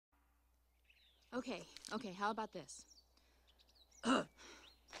Okay, how about this?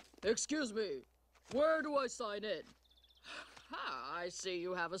 Excuse me, where do I sign in? Ha, I see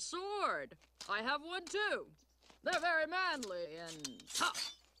you have a sword. I have one too. They're very manly and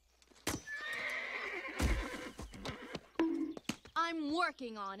tough. I'm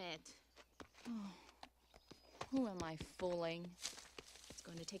working on it. Oh, who am I fooling? It's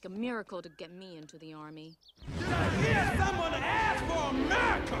going to take a miracle to get me into the army. Did I hear someone ask for a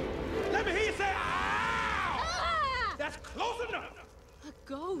miracle? Let me hear you say, ow! Ah! That's close enough. A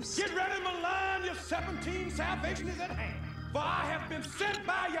ghost. Get ready, Mulan. Your 17 salvation is at hand. For I have been sent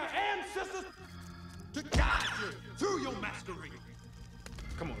by your ancestors to guide you through your masquerade.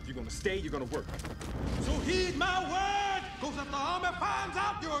 Come on, if you're gonna stay, you're gonna work. So heed my word, because if the army finds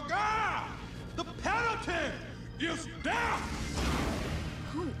out you're a girl, the penalty is death.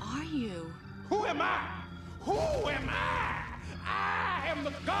 Who are you? Who am I? Who am I? I am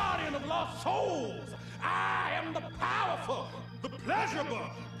the guardian of lost souls. I am the powerful, the pleasurable,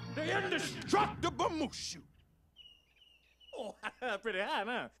 the indestructible Mushu. Oh, pretty high,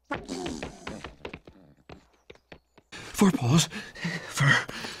 huh? 4 poles. Fur.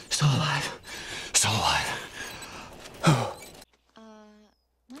 Still alive. Still alive.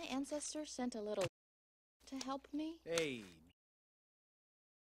 My ancestor sent a little to help me. Hey.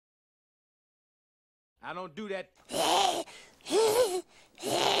 I don't do that.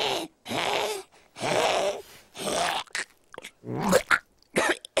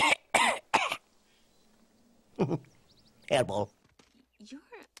 Airball. You're,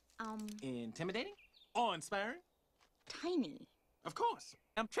 Intimidating? Or inspiring? tiny. Of course.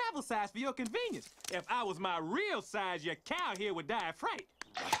 I'm travel size for your convenience. If I was my real size, your cow here would die of fright.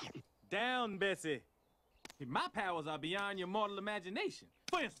 Down, Bessie. My powers are beyond your mortal imagination.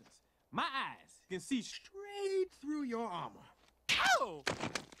 For instance, my eyes can see straight through your armor. Oh!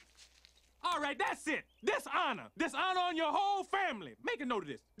 All right, that's it. Dishonor. Dishonor on your whole family. Make a note of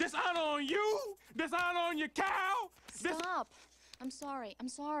this. Dishonor on you. Dishonor on your cow. Stop. I'm sorry.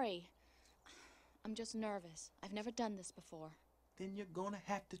 I'm just nervous. I've never done this before. Then you're gonna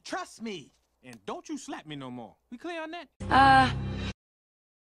have to trust me. And don't you slap me no more. We clear on that?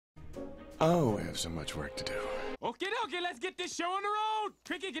 Oh, we have so much work to do. Okay, let's get this show on the road.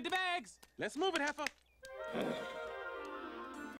 Cri-Kee, get the bags. Let's move it, heifer.